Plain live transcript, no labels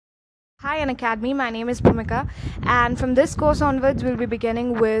Hi, Unacademy. My name is Bhoomika, and from this course onwards, we'll be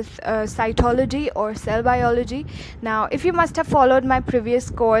beginning with cytology or cell biology. Now, if you must have followed my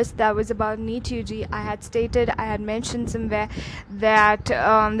previous course that was about NEET UG, I had mentioned somewhere that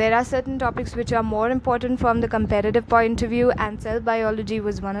there are certain topics which are more important from the competitive point of view, and cell biology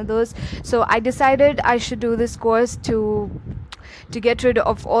was one of those. So I decided I should do this course to get rid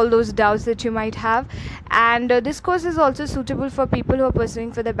of all those doubts that you might have. And this course is also suitable for people who are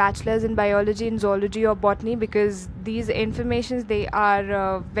pursuing for their bachelor's in biology, in zoology or botany, because these informations, they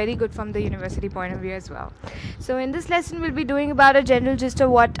are very good from the university point of view as well. So in this lesson we'll be doing about a general gist of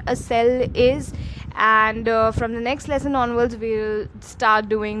what a cell is, and from the next lesson onwards we'll start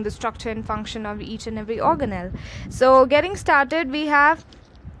doing the structure and function of each and every organelle. So getting started, we have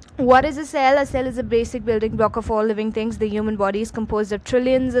what is a cell? A cell is a basic building block of all living things. The human body is composed of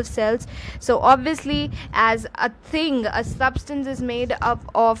trillions of cells. So obviously, as a thing, a substance is made up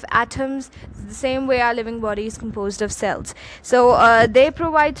of atoms, the same way our living body is composed of cells. So they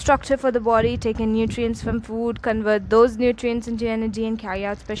provide structure for the body, take in nutrients from food, convert those nutrients into energy, and carry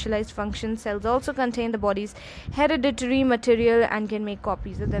out specialized functions. Cells also contain the body's hereditary material and can make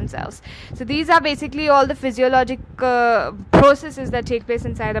copies of themselves. So these are basically all the physiologic processes that take place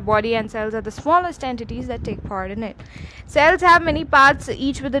inside the body, and cells are the smallest entities that take part in it. Cells have many parts,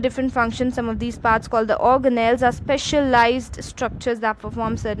 each with a different function. Some of these parts, called the organelles, are specialized structures that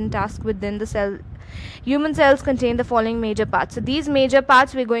perform certain tasks within the cell. Human cells contain the following major parts. So these major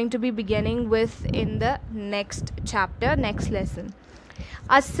parts we're going to be beginning with in the next chapter, next lesson.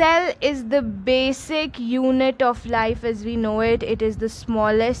 A cell is the basic unit of life as we know it. It is the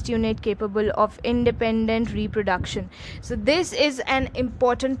smallest unit capable of independent reproduction. So this is an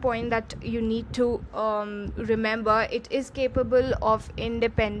important point that you need to remember. It is capable of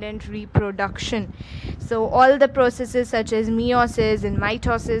independent reproduction. So all the processes such as meiosis and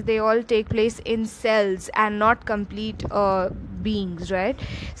mitosis, they all take place in cells and not complete beings, right?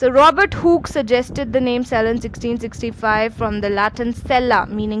 So Robert Hooke suggested the name cell in 1665 from the Latin cella,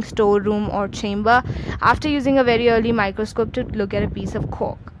 meaning storeroom or chamber, after using a very early microscope to look at a piece of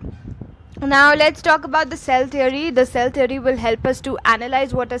cork. Now let's talk about the cell theory. The cell theory will help us to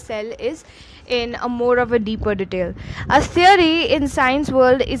analyze what a cell is in a more of a deeper detail. A theory in science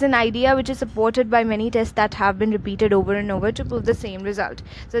world is an idea which is supported by many tests that have been repeated over and over to prove the same result.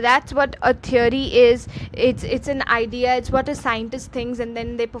 So that's what a theory is. It's an idea. It's what a scientist thinks, and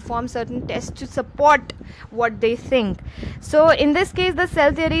then they perform certain tests to support what they think. So in this case, the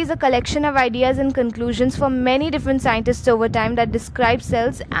cell theory is a collection of ideas and conclusions from many different scientists over time that describe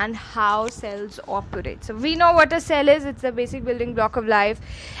cells and how cells operate. So we know what a cell is. It's a basic building block of life,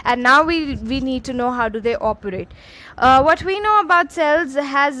 and now we need to know how do they operate. What we know about cells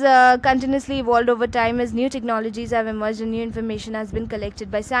has continuously evolved over time as new technologies have emerged and new information has been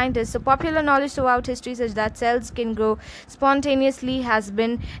collected by scientists. So popular knowledge throughout history such that cells can grow spontaneously has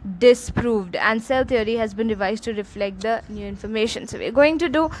been disproved, and cell theory has been revised to reflect the new information. So we're going to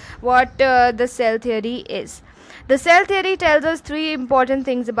do what the cell theory is. The cell theory tells us three important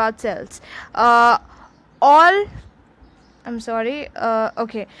things about cells. All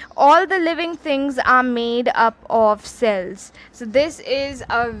the living things are made up of cells. So this is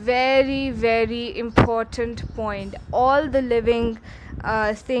a very, very important point. All the living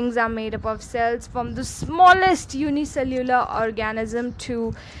things are made up of cells, from the smallest unicellular organism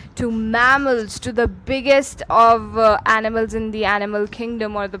to mammals, to the biggest of animals in the animal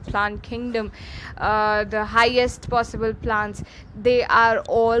kingdom or the plant kingdom, the highest possible plants. They are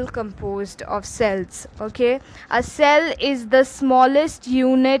all composed of cells. Okay, a cell is the smallest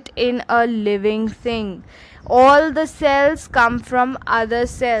unit in a living thing. All the cells come from other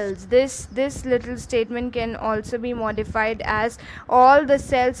cells. This little statement can also be modified as all the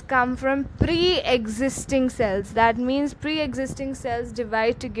cells come from pre-existing cells. That means pre-existing cells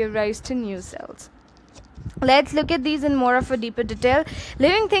divide to give rise to new cells. Let's look at these in more of a deeper detail.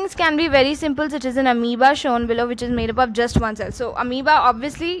 Living things can be very simple, such as an amoeba shown below, which is made up of just one cell. So amoeba,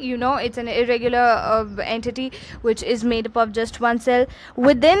 obviously, you know, it's an irregular entity which is made up of just one cell.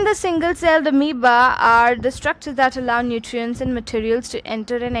 Within the single celled amoeba are the structures that allow nutrients and materials to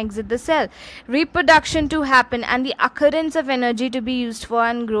enter and exit the cell, reproduction to happen, and the occurrence of energy to be used for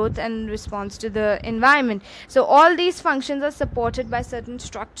and growth and response to the environment. So all these functions are supported by certain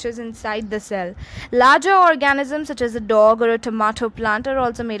structures inside the cell. Larger organisms such as a dog or a tomato plant are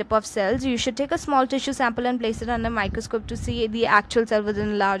also made up of cells. You should take a small tissue sample and place it under a microscope to see the actual cell within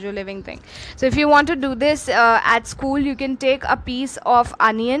a larger living thing. So if you want to do this at school, you can take a piece of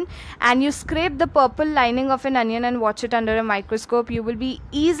onion and you scrape the purple lining of an onion and watch it under a microscope. You will be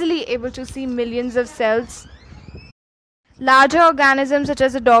easily able to see millions of cells Larger organisms such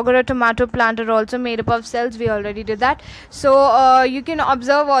as a dog or a tomato plant are also made up of cells. We already did that. So you can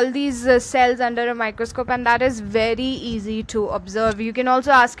observe all these cells under a microscope, and that is very easy to observe. You can also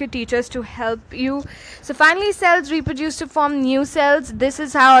ask your teachers to help you. So finally, cells reproduce to form new cells. This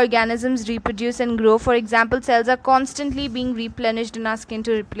is how organisms reproduce and grow. For example, cells are constantly being replenished in our skin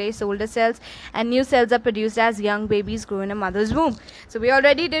to replace older cells, and new cells are produced as young babies grow in a mother's womb. So we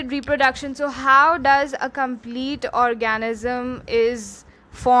already did reproduction. So how does a complete organism is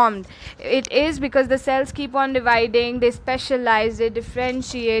formed? It is because the cells keep on dividing, they specialize, they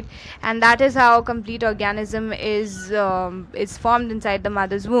differentiate, and that is how a complete organism is formed inside the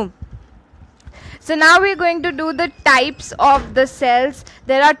mother's womb. So now we're going to do the types of the cells.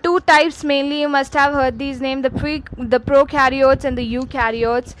 There are two types mainly. You must have heard these names: the prokaryotes and the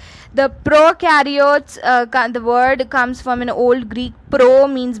eukaryotes. The prokaryotes, the word comes from an old Greek. Pro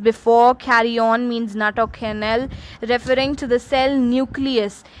means before, karyon means nut or kernel, referring to the cell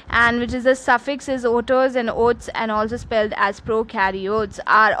nucleus, and which is the suffix is otos and oats, and also spelled as prokaryotes,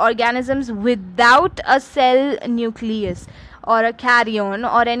 are organisms without a cell nucleus or a karyon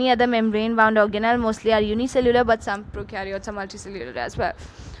or any other membrane bound organelle. Mostly are unicellular, but some prokaryotes are multicellular as well.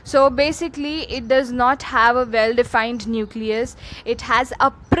 So basically it does not have a well defined nucleus. It has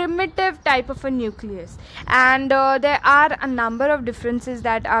a primitive type of a nucleus, and there are a number of differences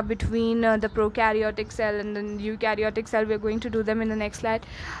that are between the prokaryotic cell and the eukaryotic cell. We are going to do them in the next slide,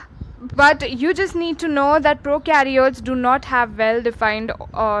 but you just need to know that prokaryotes do not have well defined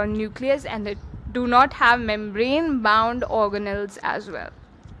nucleus, and they do not have membrane bound organelles as well.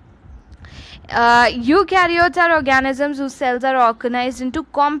 Eukaryotes are organisms whose cells are organized into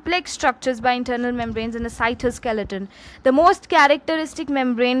complex structures by internal membranes and a cytoskeleton. The most characteristic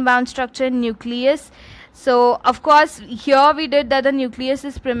membrane bound structure, nucleus. So of course here we did that the nucleus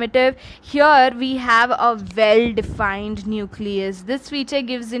is primitive. Here we have a well defined nucleus. This feature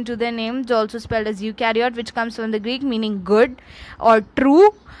gives into the name, it's also spelled as eukaryote, which comes from the Greek meaning good or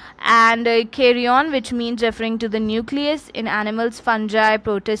true, and karyon, which means referring to the nucleus. In animals, fungi,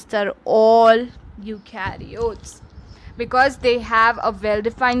 protists are all eukaryotes because they have a well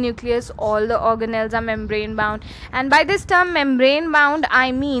defined nucleus. All the organelles are membrane bound, and by this term membrane bound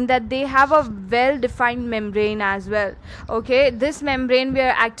I mean that they have a well defined membrane as well. Okay, this membrane, we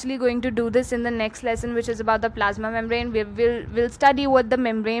are actually going to do this in the next lesson, which is about the plasma membrane. We'll study what the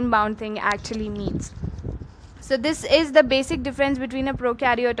membrane bound thing actually means. So this is the basic difference between a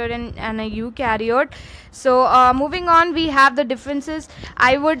prokaryote and a eukaryote. So moving on, we have the differences.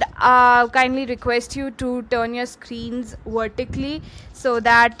 I would kindly request you to turn your screens vertically so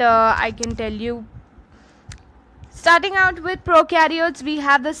that I can tell you. Starting out with prokaryotes, we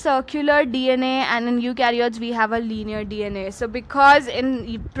have the circular DNA, and in eukaryotes we have a linear DNA. So because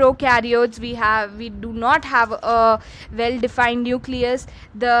in prokaryotes we do not have a well defined nucleus,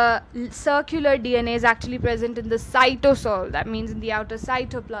 the circular DNA is actually present in the cytosol, that means in the outer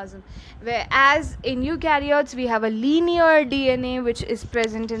cytoplasm, whereas in eukaryotes we have a linear DNA which is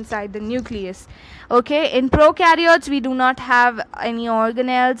present inside the nucleus. Okay, in prokaryotes we do not have any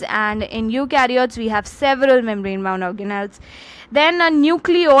organelles, and in eukaryotes we have several membrane bound organelles. Then a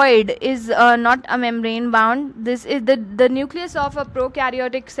nucleoid is not a membrane bound. This is the nucleus of a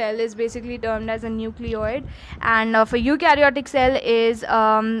prokaryotic cell is basically termed as a nucleoid, and of a eukaryotic cell is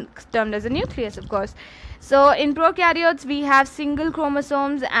termed as a nucleus, of course. So in prokaryotes we have single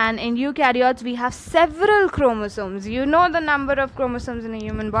chromosomes, and in eukaryotes we have several chromosomes. You know the number of chromosomes in a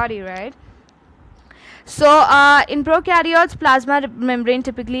human body, right? So in prokaryotes, plasma membrane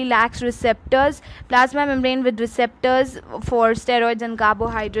typically lacks receptors. Plasma membrane with receptors for steroids and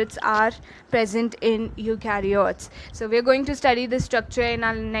carbohydrates are present in eukaryotes. So we are going to study this structure in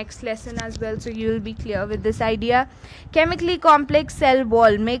our next lesson as well, so you will be clear with this idea. Chemically complex cell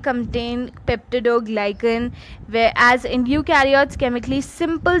wall may contain peptidoglycan, whereas in eukaryotes chemically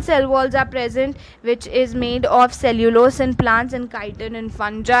simple cell walls are present, which is made of cellulose in plants and chitin in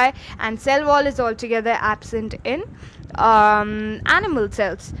fungi, and cell wall is altogether absent in animal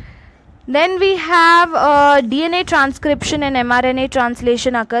cells. Then we have DNA transcription and mRNA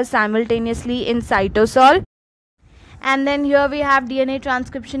translation occurs simultaneously in cytosol. And then here we have DNA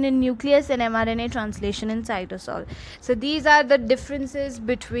transcription in nucleus and mRNA translation in cytosol. So these are the differences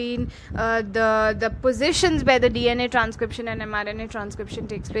between the positions where the DNA transcription and mRNA transcription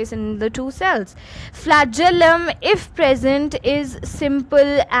takes place in the two cells. Flagellum, if present, is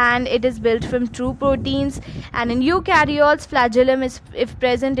simple and it is built from true proteins, and in eukaryotes flagellum is, if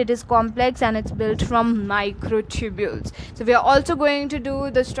present, it is complex and it's built from microtubules. So we are also going to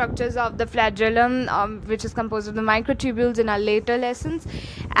do the structures of the flagellum, which is composed of the microtubules microtubules in our later lessons,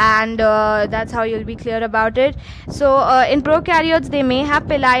 and that's how you'll be clear about it. So in prokaryotes they may have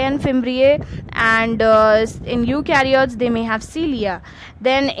pili and fimbriae, and in eukaryotes they may have cilia.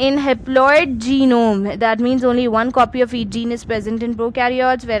 Then in haploid genome, that means only one copy of each gene is present in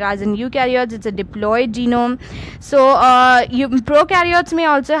prokaryotes, whereas in eukaryotes it's a diploid genome. So prokaryotes may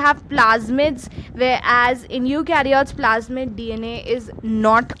also have plasmids, whereas in eukaryotes plasmid DNA is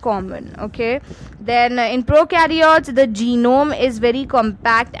not common. Okay, then in prokaryotes the genome is very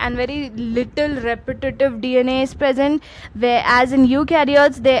compact and very little repetitive DNA is present, whereas in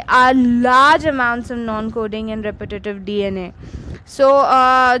eukaryotes there are large amounts of non-coding and repetitive DNA. So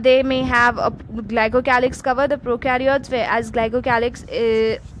they may have a glycocalyx cover the prokaryotes, whereas glycocalyx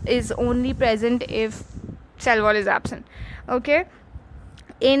is only present if cell wall is absent. Okay,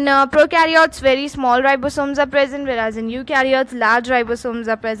 in prokaryotes very small ribosomes are present, whereas in eukaryotes large ribosomes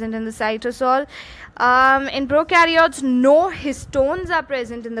are present in the cytosol. In prokaryotes no histones are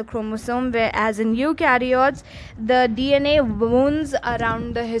present in the chromosome, whereas in eukaryotes the DNA wounds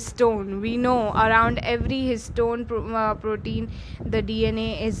around the histone. We know around every histone protein the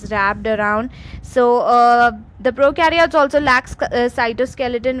DNA is wrapped around. So the prokaryotes also lacks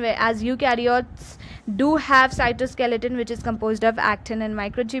cytoskeleton, whereas eukaryotes do have cytoskeleton, which is composed of actin and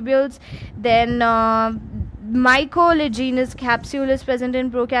microtubules. Then mycoligneous capsule is present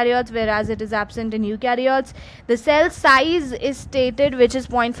in prokaryotes, whereas it is absent in eukaryotes. The cell size is stated, which is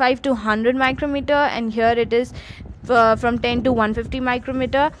 0.5 to 100 micrometer, and here it is from 10 to 150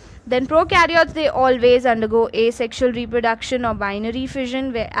 micrometer. Then prokaryotes they always undergo asexual reproduction or binary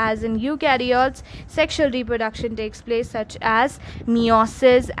fission, whereas in eukaryotes sexual reproduction takes place, such as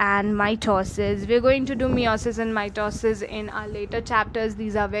meiosis and mitosis. We're going to do meiosis and mitosis in our later chapters.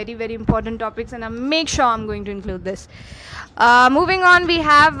 These are very, very important topics, and I'll make sure I'm going to include this. Moving on, we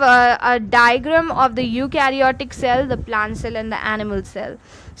have a diagram of the eukaryotic cell, the plant cell and the animal cell.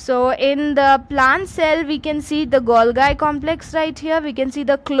 So in the plant cell we can see the Golgi complex right here. We can see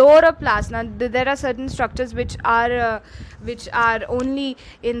the chloroplast. Now there are certain structures which are only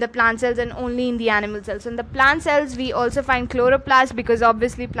in the plant cells and only in the animal cells. So in the plant cells we also find chloroplast, because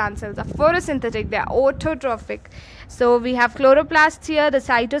obviously plant cells are photosynthetic, they are autotrophic. So we have chloroplasts here. The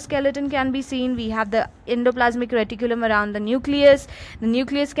cytoskeleton can be seen. We have the endoplasmic reticulum around the nucleus. The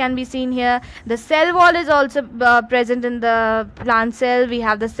nucleus can be seen here. The cell wall is also present in the plant cell. We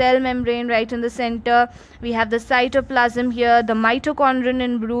have the cell membrane right in the center. We have the cytoplasm here. The mitochondrion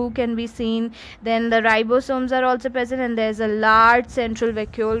in blue can be seen. Then the ribosomes are also present, and there's a large central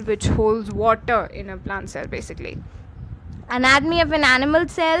vacuole which holds water in a plant cell basically. Anatomy of an animal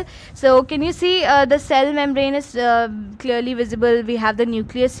cell. So can you see the cell membrane is clearly visible. We have the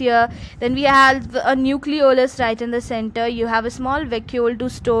nucleus here. Then we have a nucleolus right in the center. You have a small vacuole to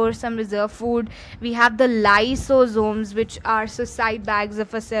store some reserve food. We have the lysosomes, which are side bags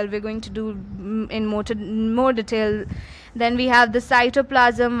of a cell. We're going to do in more detail. Then we have the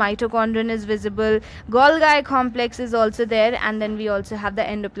cytoplasm, mitochondrion is visible, Golgi complex is also there, and then we also have the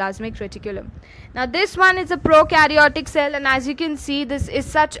endoplasmic reticulum. Now this one is a prokaryotic cell, and as you can see this is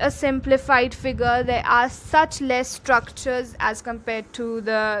such a simplified figure. There are such less structures as compared to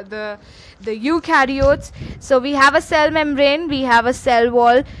the eukaryotes. So we have a cell membrane, we have a cell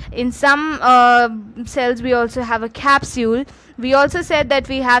wall. In some cells we also have a capsule. We also said that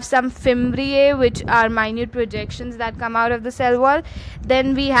we have some fimbriae, which are minute projections that come out of the cell wall.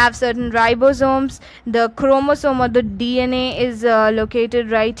 Then we have certain ribosomes. The chromosome or the DNA is located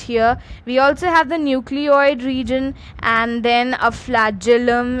right here. We also have the nucleoid region, and then a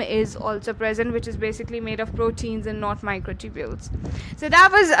flagellum is also present, which is basically made of proteins and not microtubules. So that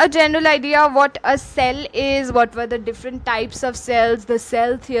was a general idea of what a cell is, what were the different types of cells, the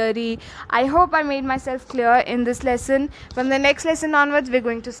cell theory. I hope I made myself clear in this lesson. From the next lesson onwards we're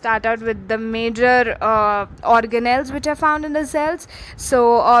going to start out with the major organelles which are found in the cells.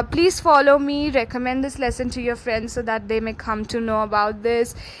 So please follow me, recommend this lesson to your friends so that they may come to know about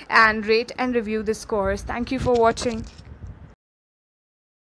this, and rate and review this course. Thank you for watching.